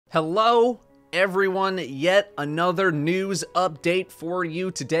Hello, everyone. Yet another news update for you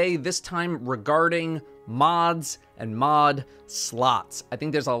today, this time regarding mods and mod slots. I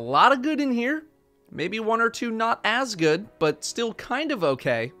think there's a lot of good in here. Maybe one or two not as good, but still kind of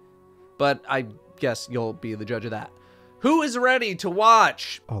okay. But I guess you'll be the judge of that. Who is ready to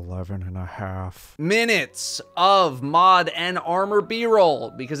watch 11.5 minutes of mod and armor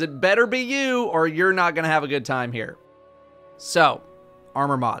B-roll? Because it better be you or you're not going to have a good time here. So,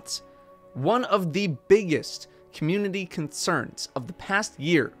 armor mods. One of the biggest community concerns of the past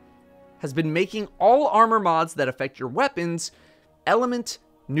year has been making all armor mods that affect your weapons element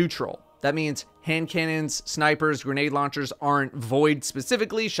neutral. That means hand cannons, snipers, grenade launchers aren't void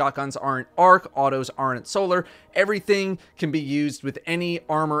specifically, shotguns aren't arc, autos aren't solar. Everything can be used with any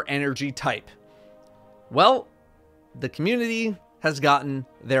armor energy type. Well, the community has gotten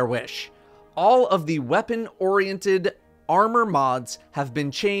their wish. All of the weapon-oriented armor mods have been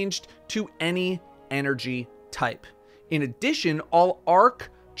changed to any energy type. In addition, all arc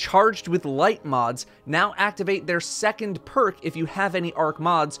charged with light mods now activate their second perk if you have any arc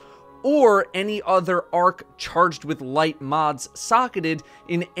mods, or any other arc charged with light mods socketed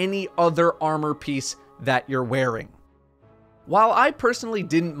in any other armor piece that you're wearing. While I personally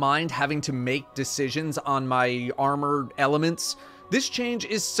didn't mind having to make decisions on my armor elements, this change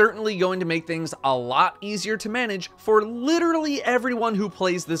is certainly going to make things a lot easier to manage for literally everyone who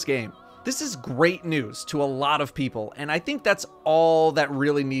plays this game. This is great news to a lot of people, and I think that's all that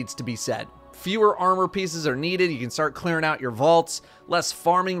really needs to be said. Fewer armor pieces are needed, you can start clearing out your vaults, less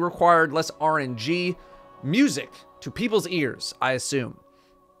farming required, less RNG, music to people's ears, I assume.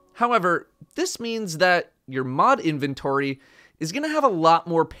 However, this means that your mod inventory is going to have a lot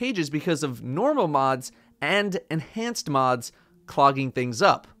more pages because of normal mods and enhanced mods clogging things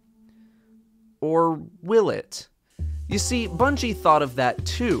up. Or will it? You see, Bungie thought of that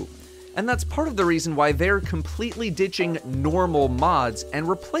too, and that's part of the reason why they're completely ditching normal mods and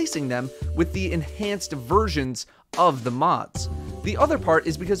replacing them with the enhanced versions of the mods. The other part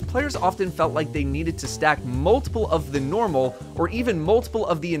is because players often felt like they needed to stack multiple of the normal or even multiple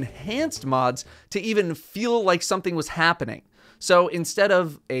of the enhanced mods to even feel like something was happening. So instead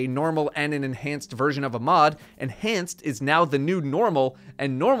of a normal and an enhanced version of a mod, enhanced is now the new normal,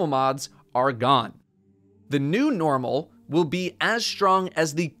 and normal mods are gone. The new normal will be as strong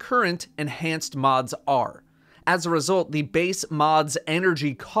as the current enhanced mods are. As a result, the base mod's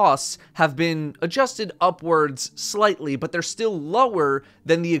energy costs have been adjusted upwards slightly, but they're still lower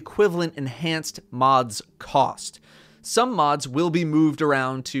than the equivalent enhanced mod's cost. Some mods will be moved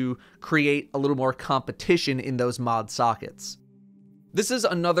around to create a little more competition in those mod sockets. This is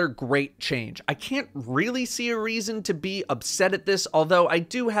another great change. I can't really see a reason to be upset at this, although I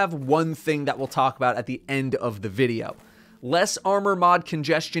do have one thing that we'll talk about at the end of the video. Less armor mod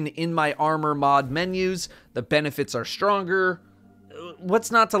congestion in my armor mod menus, the benefits are stronger. What's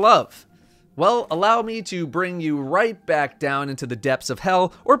not to love? Well, allow me to bring you right back down into the depths of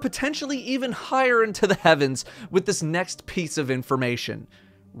hell, or potentially even higher into the heavens with this next piece of information: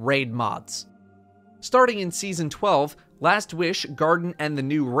 raid mods. Starting in Season 12, Last Wish, Garden, and the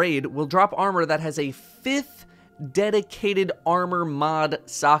new raid will drop armor that has a 5th dedicated armor mod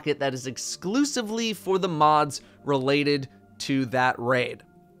socket that is exclusively for the mods related to that raid.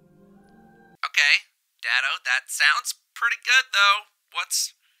 Okay, Datto, that sounds pretty good though.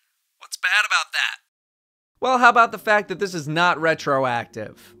 What's bad about that? Well, how about the fact that this is not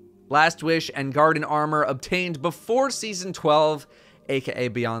retroactive? Last Wish and Garden armor obtained before Season 12, aka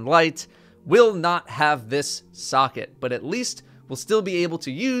Beyond Light, will not have this socket, but at least we'll still be able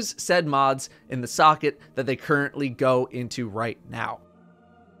to use said mods in the socket that they currently go into right now.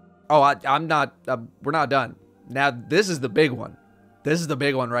 Oh, we're not done. Now, this is the big one. This is the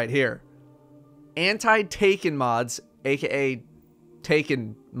big one right here. Anti-Taken mods, aka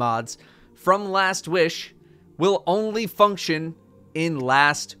Taken mods, from Last Wish will only function in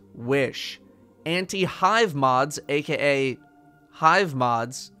Last Wish. Anti-Hive mods, aka Hive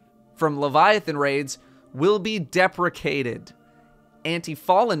mods, from Leviathan raids will be deprecated.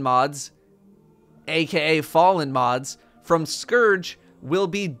 Anti-Fallen mods, aka Fallen mods, from Scourge will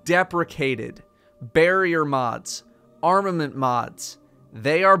be deprecated. Barrier mods, armament mods,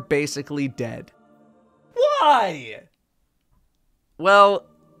 they are basically dead. Why? Well,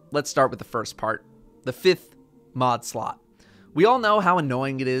 let's start with the first part, the 5th mod slot. We all know how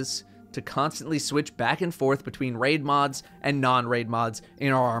annoying it is to constantly switch back and forth between raid mods and non-raid mods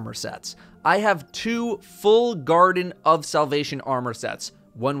in our armor sets. I have 2 full Garden of Salvation armor sets,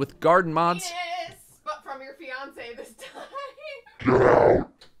 one with Garden mods. Yes, but from your fiance this time.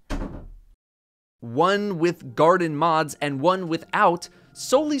 One with Garden mods and one without,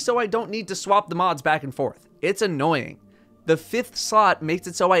 solely so I don't need to swap the mods back and forth. It's annoying. The 5th slot makes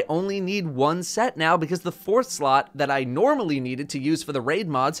it so I only need 1 set now because the 4th slot that I normally needed to use for the raid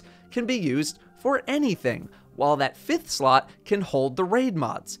mods can be used for anything, while that 5th slot can hold the raid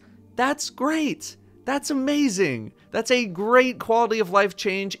mods. That's great. That's amazing. That's a great quality of life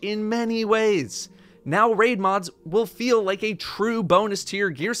change in many ways. Now raid mods will feel like a true bonus to your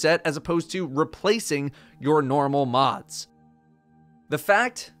gear set as opposed to replacing your normal mods. The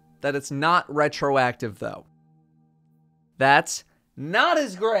fact that it's not retroactive though, that's not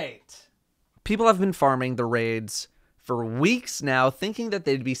as great. People have been farming the raids for weeks now, thinking that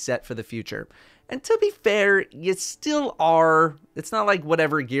they'd be set for the future. And to be fair, you still are. It's not like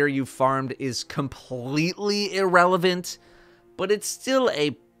whatever gear you farmed is completely irrelevant, but it's still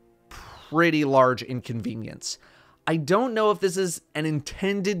a pretty large inconvenience. I don't know if this is an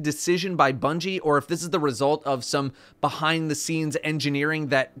intended decision by Bungie or if this is the result of some behind-the-scenes engineering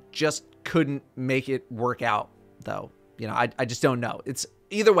that just couldn't make it work out, though. You know, I just don't know.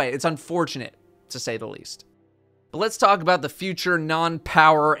 Either way, it's unfortunate, to say the least. But let's talk about the future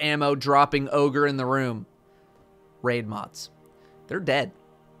non-power ammo dropping ogre in the room. Raid mods. They're dead.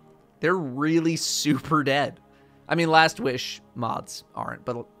 They're really super dead. I mean, Last Wish mods aren't,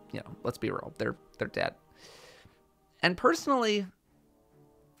 but, you know, let's be real. They're dead. And personally...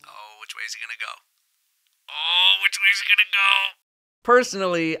 Oh, which way is he gonna go? Oh, which way is he gonna go?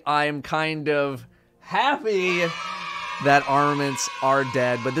 Personally, I'm kind of happy that armaments are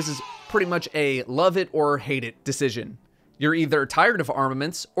dead, but this is pretty much a love it or hate it decision. You're either tired of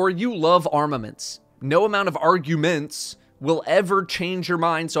armaments or you love armaments. No amount of arguments will ever change your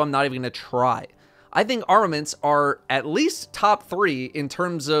mind, so I'm not even going to try. I think armaments are at least top 3 in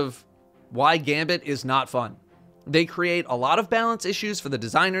terms of why Gambit is not fun. They create a lot of balance issues for the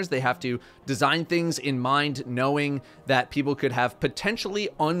designers. They have to design things in mind knowing that people could have potentially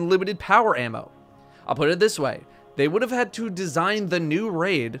unlimited power ammo. I'll put it this way. They would have had to design the new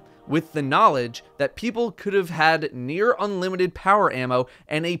raid with the knowledge that people could have had near unlimited power ammo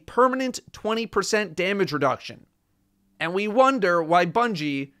and a permanent 20% damage reduction. And we wonder why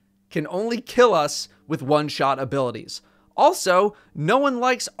Bungie can only kill us with one-shot abilities. Also, no one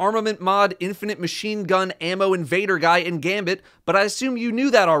likes Armament Mod Infinite Machine Gun Ammo Invader guy in Gambit, but I assume you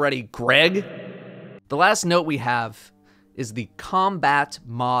knew that already, Greg. The last note we have is the Combat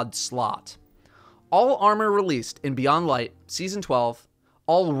Mod slot. All armor released in Beyond Light, Season 12,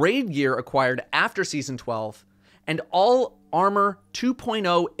 all raid gear acquired after Season 12, and all Armor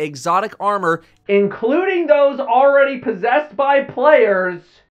 2.0 exotic armor, including those already possessed by players,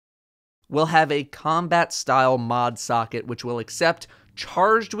 will have a combat-style mod socket which will accept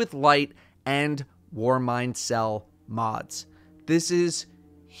Charged with Light and Warmind Cell mods. This is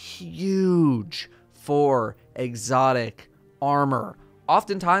huge for exotic armor.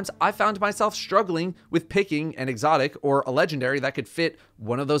 Oftentimes, I found myself struggling with picking an exotic or a legendary that could fit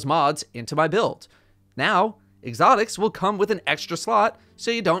one of those mods into my build. Now, exotics will come with an extra slot,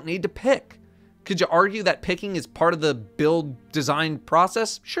 so you don't need to pick. Could you argue that picking is part of the build design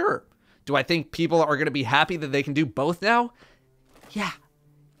process? Sure. Do I think people are going to be happy that they can do both now?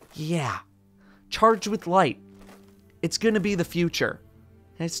 Yeah. Charged with Light. It's going to be the future.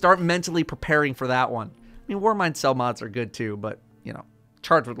 And start mentally preparing for that one. I mean, Warmind Cell mods are good too, but, you know,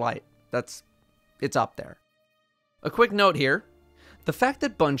 Charged with Light, it's up there. A quick note here. The fact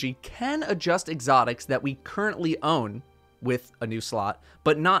that Bungie can adjust exotics that we currently own with a new slot,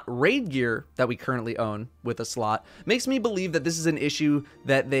 but not raid gear that we currently own with a slot, makes me believe that this is an issue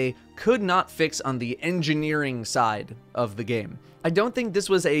that they could not fix on the engineering side of the game. I don't think this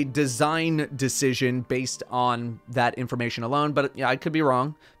was a design decision based on that information alone, but yeah, I could be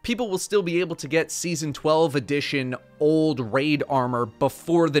wrong. People will still be able to get Season 12 edition old raid armor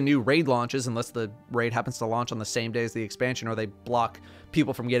before the new raid launches, unless the raid happens to launch on the same day as the expansion or they block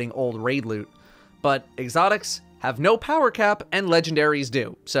people from getting old raid loot. But exotics have no power cap and legendaries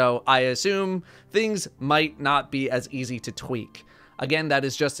do, so I assume things might not be as easy to tweak. Again, that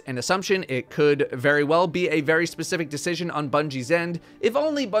is just an assumption. It could very well be a very specific decision on Bungie's end. If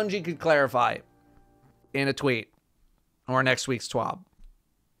only Bungie could clarify in a tweet or next week's TWAB.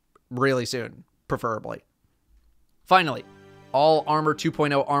 Really soon, preferably. Finally, all Armor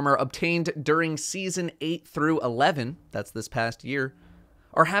 2.0 armor obtained during Season 8 through 11, that's this past year,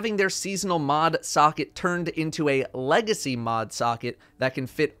 are having their seasonal mod socket turned into a legacy mod socket that can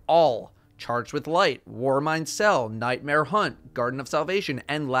fit all Charged with Light, Warmind Cell, Nightmare Hunt, Garden of Salvation,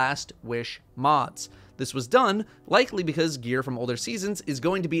 and Last Wish mods. This was done likely because gear from older seasons is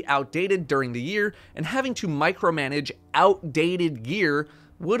going to be outdated during the year, and having to micromanage outdated gear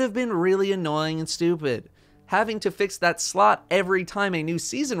would have been really annoying and stupid. having to fix that slot every time a new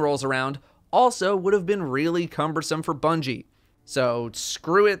season rolls around also would have been really cumbersome for Bungie. So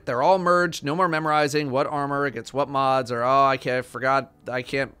screw it, they're all merged, no more memorizing what armor gets what mods, or oh, I forgot I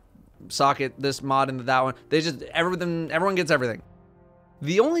can't socket this mod into that one. They just, everyone gets everything.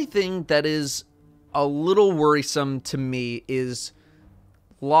 The only thing that is a little worrisome to me is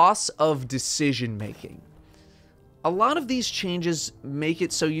loss of decision making. A lot of these changes make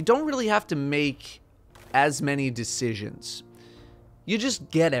it so you don't really have to make as many decisions. You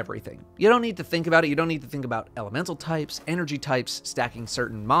just get everything. You don't need to think about it. You don't need to think about elemental types, energy types, stacking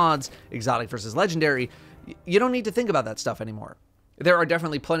certain mods, exotic versus legendary. You don't need to think about that stuff anymore. There are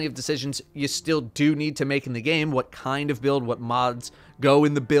definitely plenty of decisions you still do need to make in the game. What kind of build, what mods go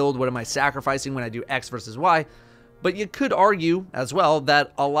in the build, what am I sacrificing when I do X versus Y? But you could argue as well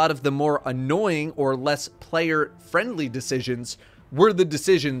that a lot of the more annoying or less player-friendly decisions were the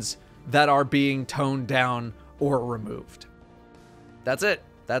decisions that are being toned down or removed. That's it.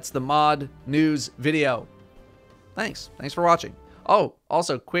 That's the mod news video. Thanks for watching. Oh,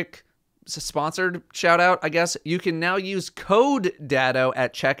 also quick sponsored shout out, I guess. You can now use code Datto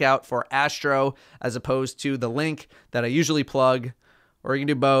at checkout for Astro as opposed to the link that I usually plug, or you can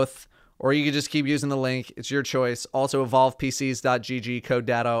do both, or you can just keep using the link. It's your choice. Also evolvepcs.gg, code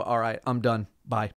Datto. All right, I'm done. Bye.